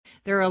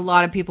There are a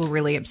lot of people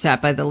really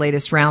upset by the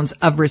latest rounds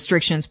of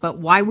restrictions, but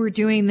why we're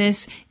doing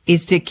this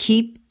is to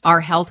keep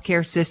our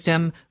healthcare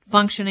system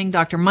functioning.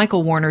 Dr.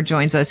 Michael Warner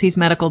joins us. He's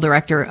medical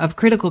director of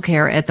critical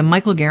care at the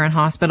Michael Garron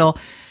Hospital.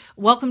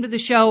 Welcome to the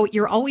show.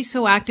 You're always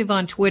so active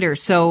on Twitter,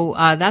 so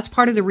that's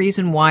part of the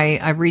reason why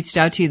I've reached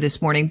out to you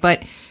this morning.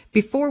 But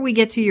before we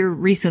get to your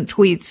recent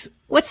tweets,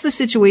 what's the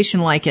situation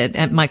like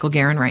at Michael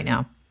Garron right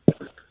now?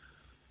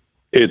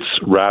 It's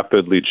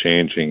rapidly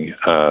changing.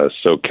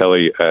 So,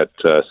 Kelly, at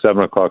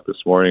 7 o'clock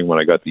this morning, when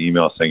I got the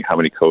email saying how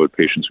many COVID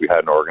patients we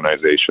had in our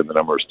organization, the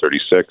number is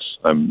 36.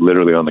 I'm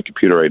literally on the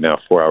computer right now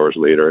 4 hours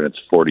later, and it's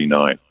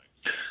 49.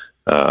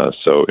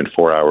 So in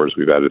 4 hours,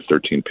 we've added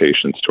 13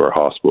 patients to our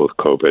hospital with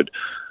COVID.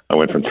 I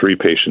went from 3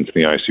 patients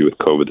in the ICU with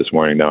COVID this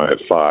morning. Now I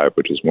have 5,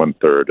 which is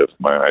 1/3 of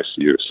my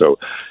ICU. So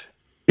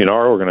in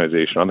our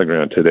organization, on the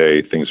ground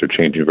today, things are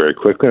changing very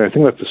quickly. And I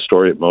think that's the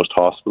story at most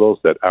hospitals,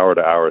 that hour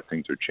to hour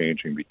things are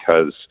changing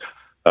because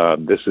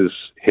this is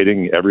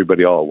hitting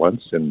everybody all at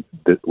once. And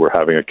we're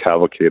having a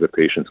cavalcade of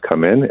patients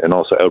come in and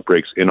also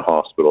outbreaks in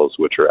hospitals,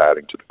 which are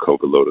adding to the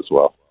COVID load as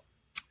well.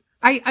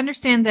 I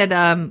understand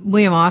that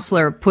William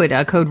Osler put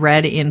a code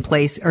red in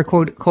place, or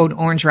code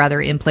orange rather,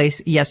 in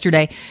place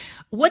yesterday.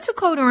 What's a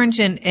code orange,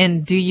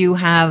 and do you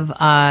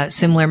have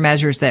similar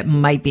measures that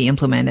might be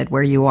implemented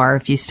where you are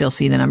if you still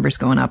see the numbers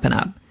going up and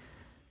up?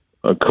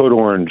 Code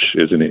orange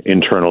is an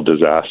internal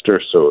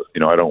disaster. So,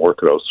 I don't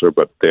work at Osler,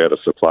 but they had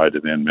a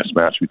supply-demand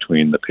mismatch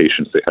between the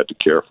patients they had to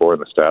care for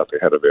and the staff they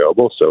had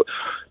available. So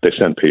they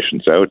sent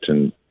patients out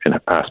and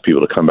asked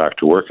people to come back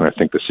to work. And I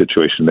think the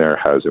situation there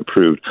has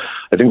improved.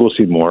 I think we'll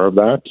see more of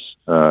that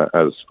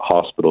as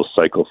hospitals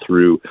cycle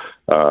through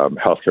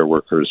healthcare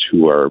workers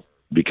who are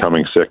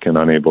becoming sick and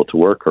unable to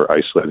work, or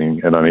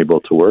isolating and unable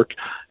to work,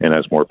 and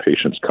as more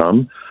patients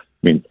come.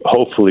 I mean,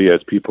 hopefully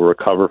as people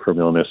recover from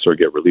illness or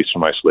get released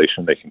from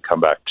isolation, they can come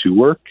back to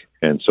work,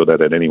 and so that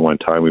at any one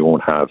time we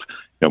won't have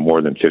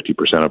more than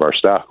 50% of our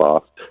staff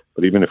off.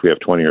 But even if we have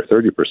 20 or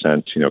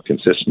 30%,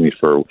 consistently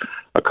for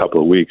a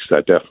couple of weeks,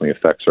 that definitely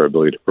affects our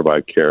ability to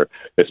provide care,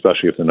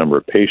 especially if the number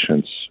of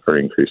patients are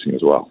increasing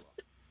as well.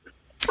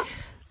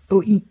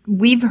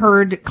 We've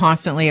heard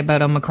constantly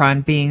about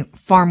Omicron being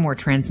far more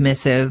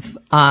transmissive,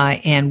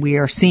 and we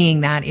are seeing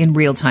that in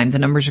real time. The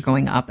numbers are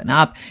going up and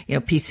up.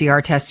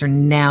 PCR tests are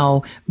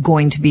now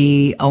going to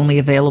be only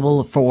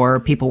available for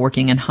people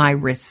working in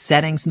high-risk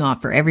settings, not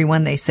for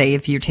everyone. They say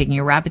if you're taking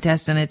a rapid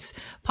test and it's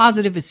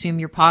positive, assume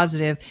you're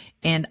positive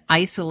and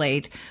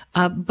isolate.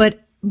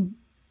 But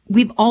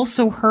we've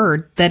also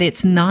heard that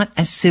it's not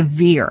a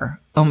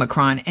severe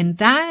Omicron, and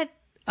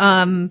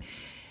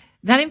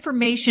that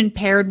information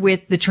paired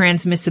with the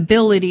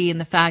transmissibility and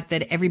the fact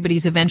that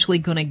everybody's eventually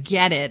going to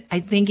get it,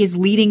 I think is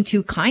leading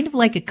to kind of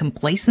like a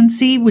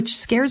complacency, which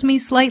scares me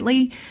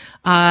slightly.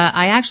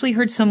 I actually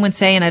heard someone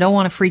say, and I don't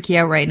want to freak you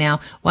out right now,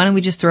 why don't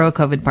we just throw a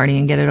COVID party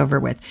and get it over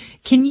with?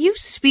 Can you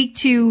speak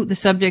to the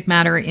subject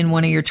matter in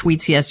one of your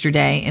tweets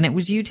yesterday? And it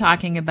was you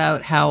talking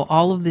about how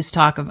all of this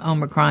talk of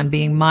Omicron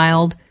being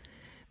mild,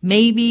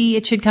 maybe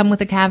it should come with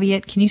a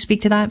caveat. Can you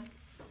speak to that?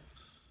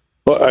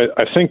 Well,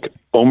 I think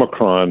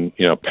Omicron,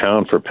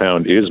 pound for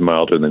pound is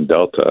milder than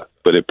Delta,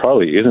 but it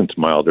probably isn't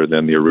milder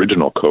than the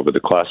original COVID, the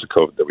classic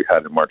COVID that we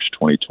had in March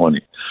 2020.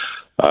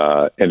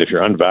 And if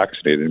you're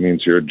unvaccinated, it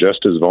means you're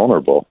just as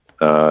vulnerable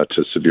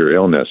to severe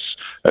illness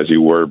as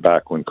you were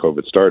back when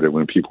COVID started,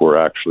 when people were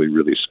actually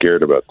really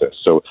scared about this.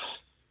 So,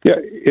 yeah,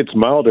 it's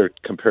milder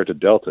compared to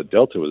Delta.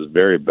 Delta was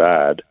very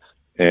bad,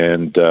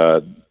 and,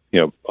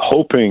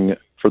 hoping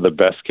for the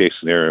best case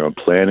scenario and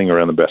planning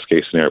around the best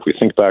case scenario. If we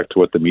think back to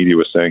what the media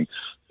was saying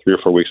 3 or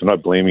 4 weeks, I'm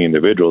not blaming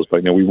individuals,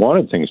 but we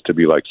wanted things to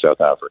be like South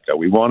Africa.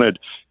 We wanted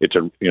it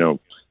to,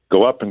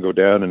 go up and go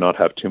down and not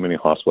have too many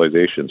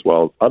hospitalizations.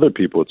 While other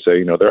people would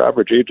say, their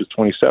average age is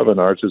 27,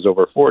 ours is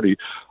over 40.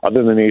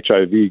 Other than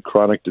HIV,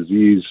 chronic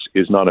disease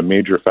is not a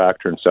major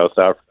factor in South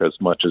Africa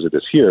as much as it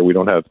is here. We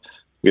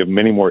have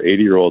many more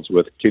 80-year-olds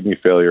with kidney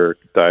failure,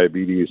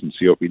 diabetes, and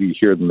COPD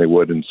here than they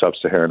would in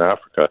sub-Saharan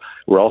Africa.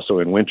 We're also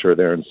in winter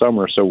there in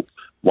summer. So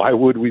why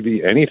would we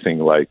be anything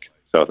like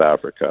South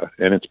Africa?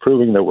 And it's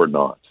proving that we're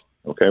not.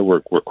 Okay,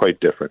 we're quite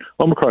different.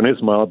 Omicron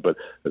is mild, but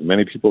as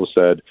many people have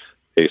said,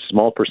 a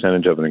small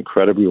percentage of an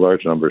incredibly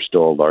large number is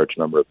still a large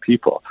number of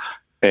people.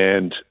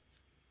 And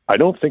I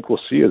don't think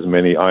we'll see as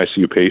many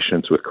ICU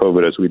patients with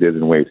COVID as we did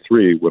in wave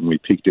 3 when we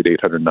peaked at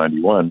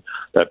 891.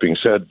 That being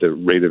said, the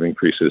rate of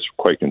increase is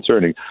quite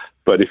concerning.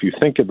 But if you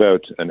think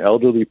about an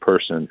elderly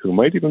person who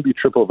might even be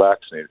triple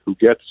vaccinated, who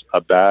gets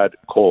a bad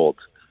cold,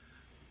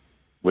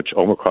 which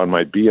Omicron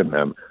might be in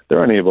them,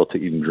 they're unable to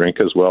eat and drink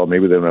as well.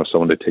 Maybe they don't have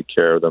someone to take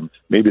care of them.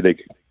 Maybe they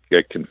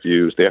get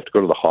confused. They have to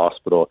go to the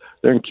hospital.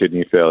 They're in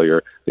kidney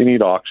failure. They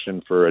need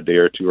oxygen for a day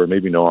or two, or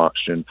maybe no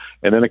oxygen.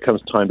 And then it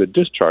comes time to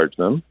discharge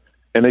them.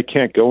 And they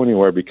can't go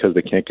anywhere because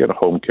they can't get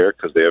home care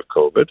because they have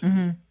COVID.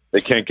 Mm-hmm.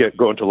 They can't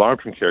go into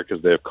long-term care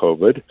because they have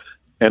COVID,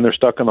 and they're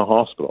stuck in the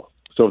hospital.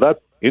 So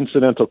that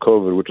incidental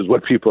COVID, which is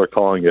what people are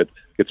calling it,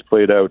 gets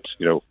played out,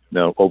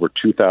 now over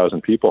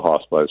 2,000 people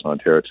hospitalized in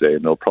Ontario today,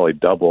 and they'll probably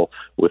double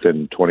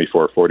within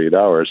 24 or 48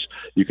 hours.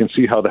 You can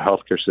see how the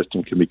healthcare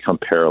system can become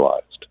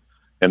paralyzed.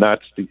 And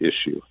that's the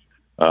issue.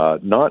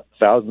 Not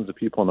thousands of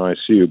people in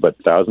ICU, but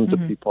thousands of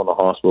people in the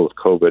hospital with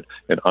COVID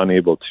and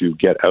unable to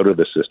get out of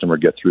the system or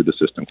get through the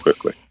system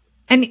quickly.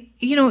 And,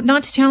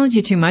 not to challenge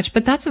you too much,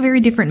 but that's a very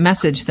different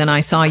message than I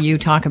saw you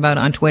talk about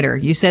on Twitter.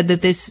 You said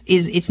that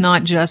it's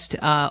not just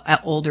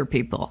older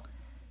people,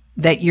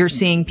 that you're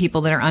seeing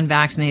people that are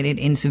unvaccinated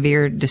in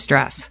severe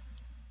distress.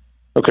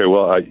 Okay,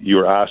 well, you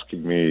were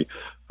asking me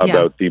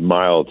about the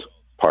mild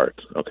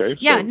part, okay?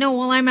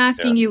 I'm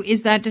asking you,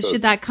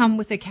 should that come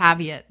with a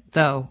caveat,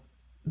 though,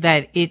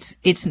 that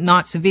it's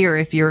not severe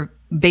if you're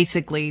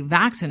basically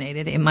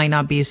vaccinated? It might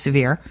not be as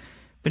severe.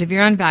 But if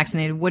you're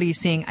unvaccinated, what are you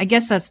seeing? I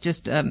guess that's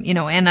just, and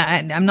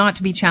I'm not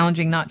to be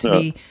challenging, not to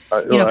be,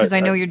 because I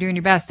know you're doing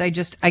your best.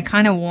 I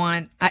kind of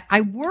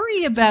I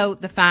worry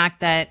about the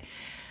fact that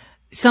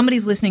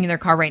somebody's listening in their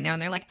car right now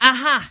and they're like,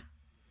 aha,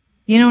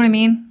 you know what I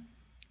mean?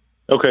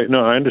 Okay,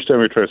 no, I understand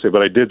what you're trying to say,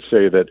 but I did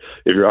say that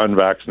if you're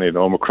unvaccinated,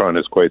 Omicron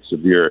is quite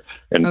severe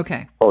and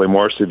probably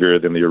more severe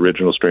than the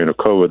original strain of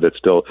COVID that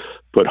still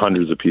put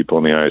hundreds of people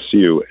in the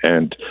ICU.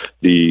 And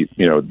the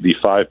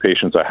 5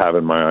 patients I have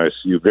in my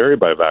ICU vary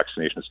by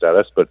vaccination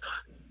status, but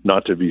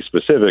not to be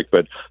specific,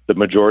 but the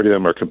majority of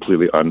them are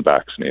completely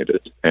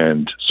unvaccinated.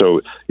 And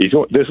so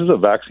this is a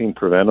vaccine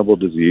preventable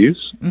disease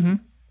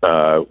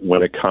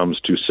when it comes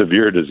to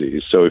severe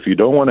disease. So if you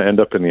don't want to end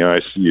up in the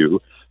ICU,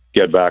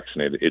 get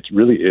vaccinated. It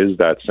really is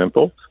that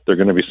simple. There are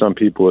going to be some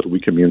people with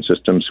weak immune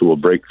systems who will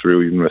break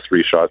through even with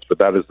 3 shots, but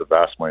that is the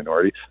vast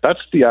minority. That's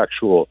the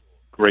actual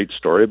great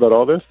story about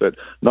all this, that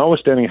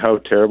notwithstanding how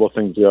terrible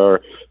things are,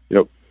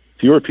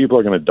 fewer people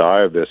are going to die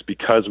of this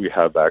because we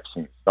have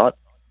vaccines, not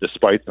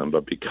despite them,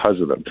 but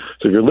because of them.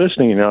 So if you're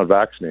listening and you're not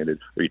vaccinated,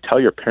 or you tell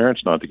your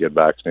parents not to get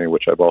vaccinated,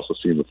 which I've also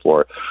seen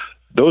before,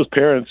 those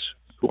parents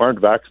who aren't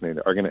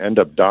vaccinated are going to end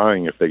up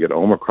dying if they get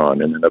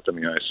Omicron and end up in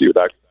the ICU.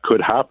 That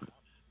could happen.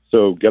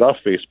 So get off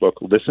Facebook,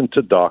 listen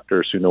to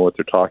doctors who know what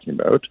they're talking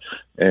about.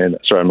 And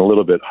sorry, I'm a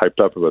little bit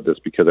hyped up about this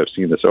because I've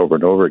seen this over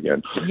and over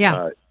again.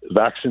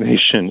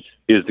 Vaccination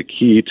is the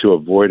key to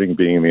avoiding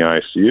being in the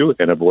ICU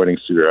and avoiding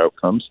severe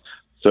outcomes.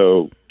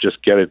 So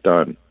just get it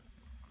done.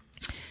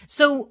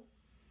 So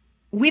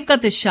we've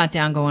got this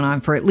shutdown going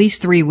on for at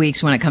least 3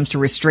 weeks when it comes to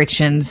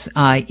restrictions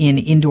in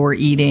indoor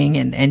eating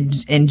and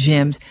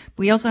gyms.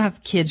 We also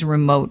have kids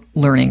remote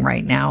learning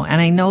right now. And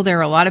I know there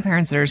are a lot of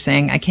parents that are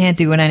saying, I can't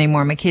do it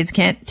anymore. My kids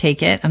can't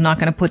take it. I'm not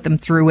going to put them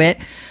through it.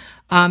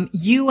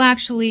 You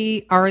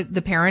actually are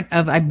the parent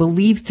of, I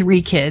believe,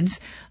 3 kids.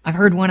 I've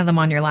heard one of them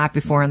on your lap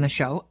before on the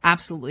show.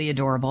 Absolutely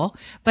adorable.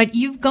 But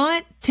you've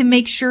got to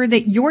make sure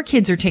that your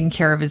kids are taken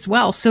care of as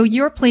well. So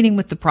you're pleading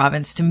with the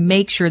province to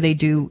make sure they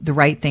do the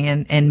right thing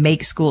and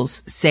make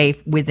schools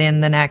safe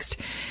within the next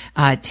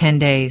 10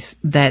 days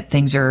that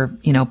things are,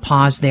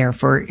 paused there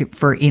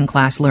for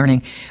in-class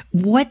learning.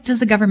 What does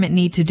the government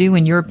need to do,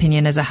 in your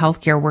opinion, as a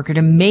healthcare worker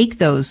to make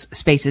those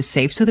spaces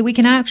safe so that we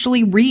can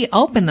actually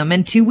reopen them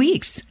in 2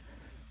 weeks?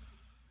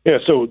 Yeah,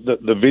 so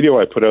the video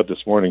I put out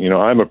this morning,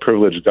 I'm a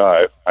privileged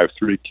guy. I have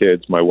 3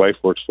 kids. My wife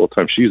works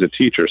full-time. She's a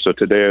teacher. So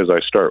today, as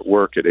I start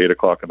work at 8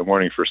 o'clock in the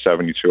morning for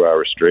 72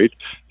 hours straight,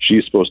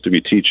 she's supposed to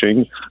be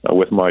teaching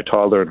with my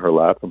toddler in her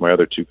lap and my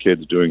other 2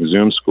 kids doing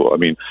Zoom school. I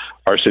mean,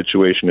 our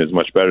situation is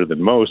much better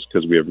than most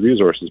because we have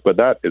resources, but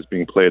that is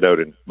being played out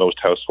in most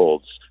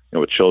households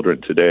with children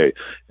today.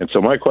 And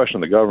so my question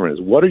to the government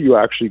is, what are you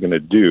actually going to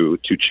do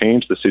to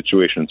change the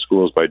situation in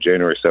schools by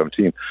January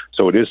 17th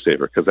so it is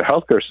safer? Because the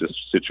healthcare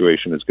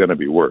situation is going to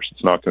be worse.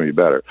 It's not going to be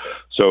better.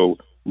 So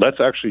let's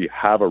actually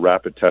have a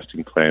rapid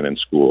testing plan in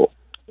school,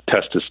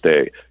 test to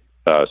stay,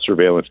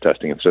 surveillance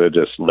testing, instead of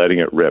just letting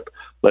it rip.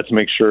 Let's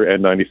make sure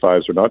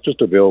N95s are not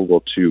just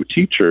available to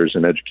teachers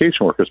and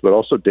education workers, but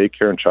also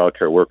daycare and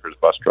childcare workers,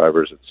 bus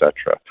drivers,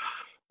 etc.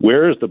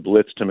 Where is the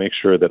blitz to make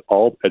sure that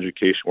all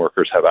education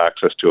workers have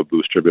access to a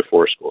booster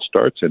before school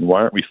starts? And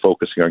why aren't we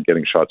focusing on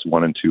getting shots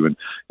 1 and 2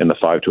 in the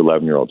 5 to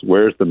 11-year-olds?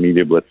 Where's the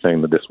media blitz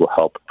saying that this will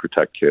help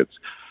protect kids?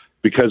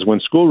 Because when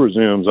school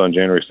resumes on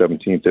January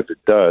 17th, if it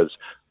does,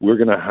 we're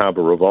going to have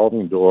a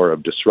revolving door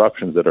of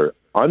disruptions that are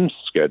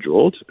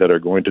unscheduled, that are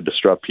going to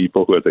disrupt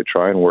people who, as they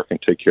try and work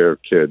and take care of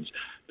kids,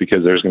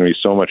 because there's going to be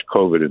so much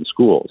COVID in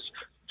schools.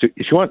 So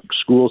if you want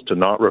schools to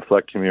not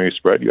reflect community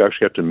spread, you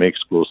actually have to make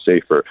schools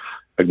safer,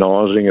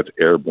 acknowledging it's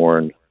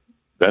airborne,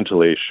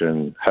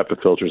 ventilation,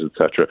 HEPA filters,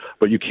 etc.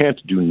 But you can't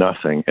do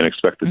nothing and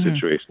expect the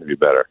situation to be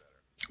better.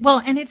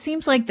 Well, and it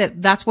seems like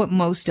that's what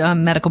most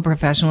medical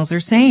professionals are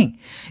saying.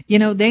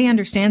 They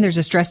understand there's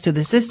a stress to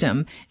the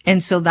system,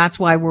 and so that's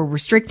why we're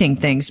restricting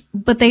things.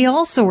 But they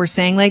also are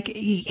saying,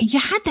 you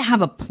had to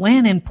have a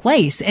plan in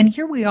place. And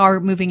here we are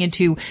moving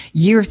into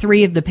year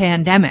 3 of the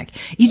pandemic.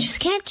 You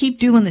just can't keep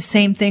doing the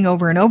same thing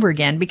over and over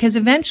again, because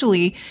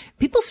eventually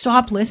people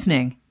stop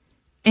listening.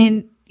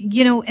 And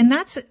and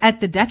that's at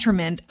the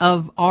detriment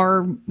of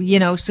our,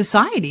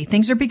 society.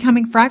 Things are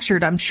becoming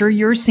fractured. I'm sure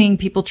you're seeing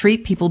people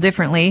treat people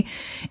differently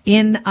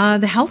in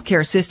the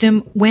healthcare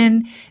system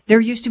when there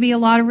used to be a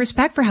lot of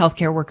respect for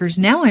healthcare workers.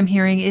 Now I'm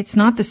hearing it's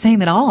not the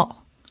same at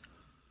all.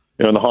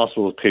 In the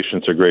hospital,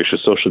 patients are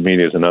gracious. Social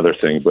media is another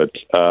thing. But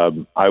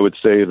I would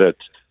say that,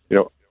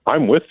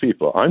 I'm with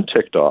people. I'm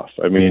ticked off.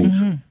 I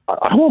mean,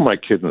 I want my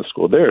kids in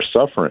school. They're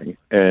suffering.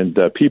 And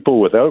people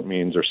without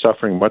means are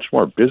suffering much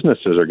more.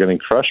 Businesses are getting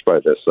crushed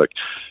by this. Like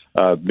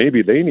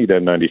maybe they need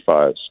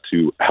N95s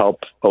to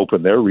help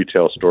open their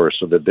retail stores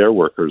so that their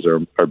workers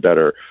are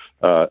better,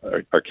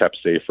 are kept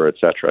safer, et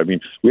cetera. I mean,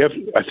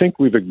 I think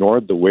we've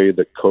ignored the way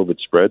that COVID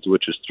spreads,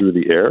 which is through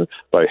the air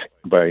by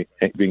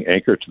being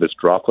anchored to this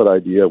droplet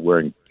idea of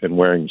wearing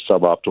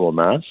suboptimal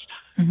masks.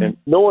 And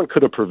no one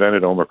could have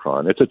prevented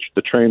Omicron.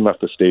 The train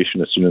left the station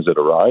as soon as it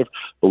arrived,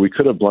 but we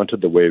could have blunted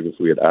the wave if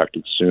we had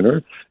acted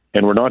sooner.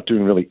 And we're not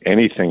doing really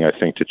anything, I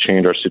think, to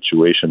change our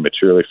situation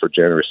materially for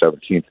January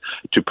 17th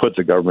to put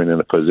the government in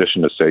a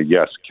position to say,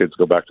 yes, kids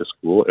go back to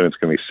school and it's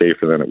going to be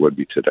safer than it would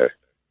be today.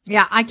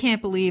 Yeah, I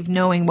can't believe,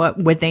 knowing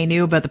what they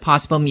knew about the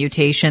possible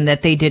mutation,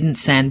 that they didn't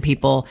send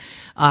people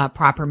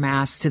proper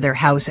masks to their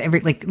house.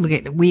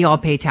 We all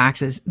pay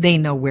taxes. They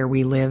know where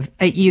we live.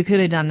 You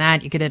could have done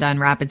that. You could have done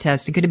rapid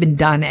tests. It could have been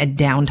done at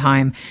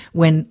downtime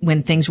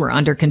when things were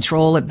under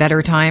control, at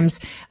better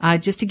times,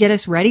 just to get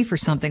us ready for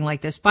something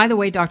like this. By the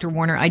way, Dr.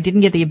 Warner, I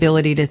didn't get the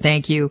ability to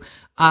thank you,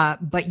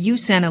 but you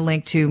sent a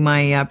link to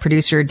my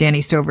producer,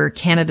 Danny Stover,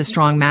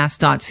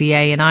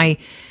 CanadaStrongMask.ca, and I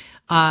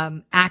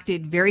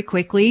acted very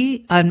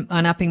quickly on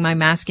upping my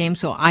mask game.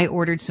 So I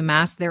ordered some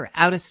masks. They're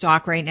out of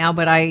stock right now,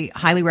 but I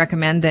highly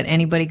recommend that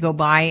anybody go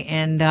by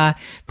and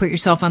put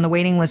yourself on the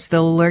waiting list.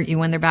 They'll alert you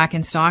when they're back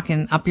in stock,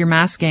 and up your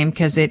mask game,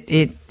 because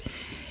it's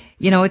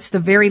the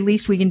very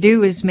least we can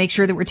do is make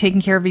sure that we're taking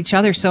care of each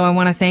other. So I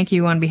want to thank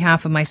you on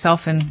behalf of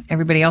myself, and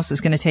everybody else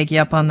is going to take you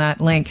up on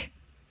that link.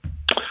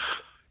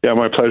 Yeah,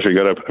 my pleasure.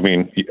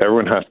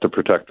 Everyone has to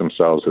protect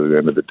themselves at the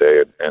end of the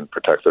day and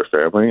protect their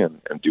family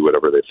and do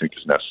whatever they think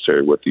is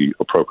necessary with the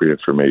appropriate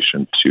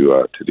information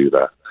to do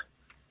that.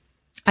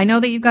 I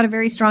know that you've got a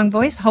very strong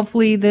voice.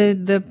 Hopefully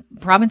the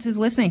province is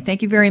listening.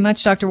 Thank you very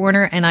much, Dr.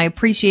 Warner. And I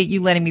appreciate you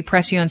letting me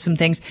press you on some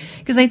things,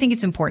 because I think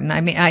it's important.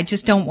 I mean, I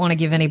just don't want to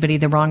give anybody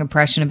the wrong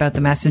impression about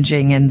the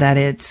messaging, and that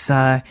it's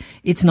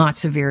not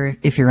severe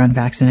if you're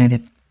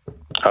unvaccinated.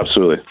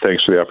 Absolutely.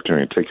 Thanks for the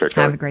opportunity. Take care,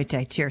 Kelly. Have a great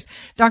day. Cheers.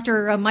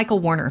 Dr. Michael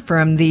Warner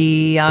from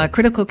the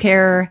Critical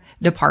Care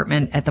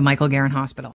Department at the Michael Garron Hospital.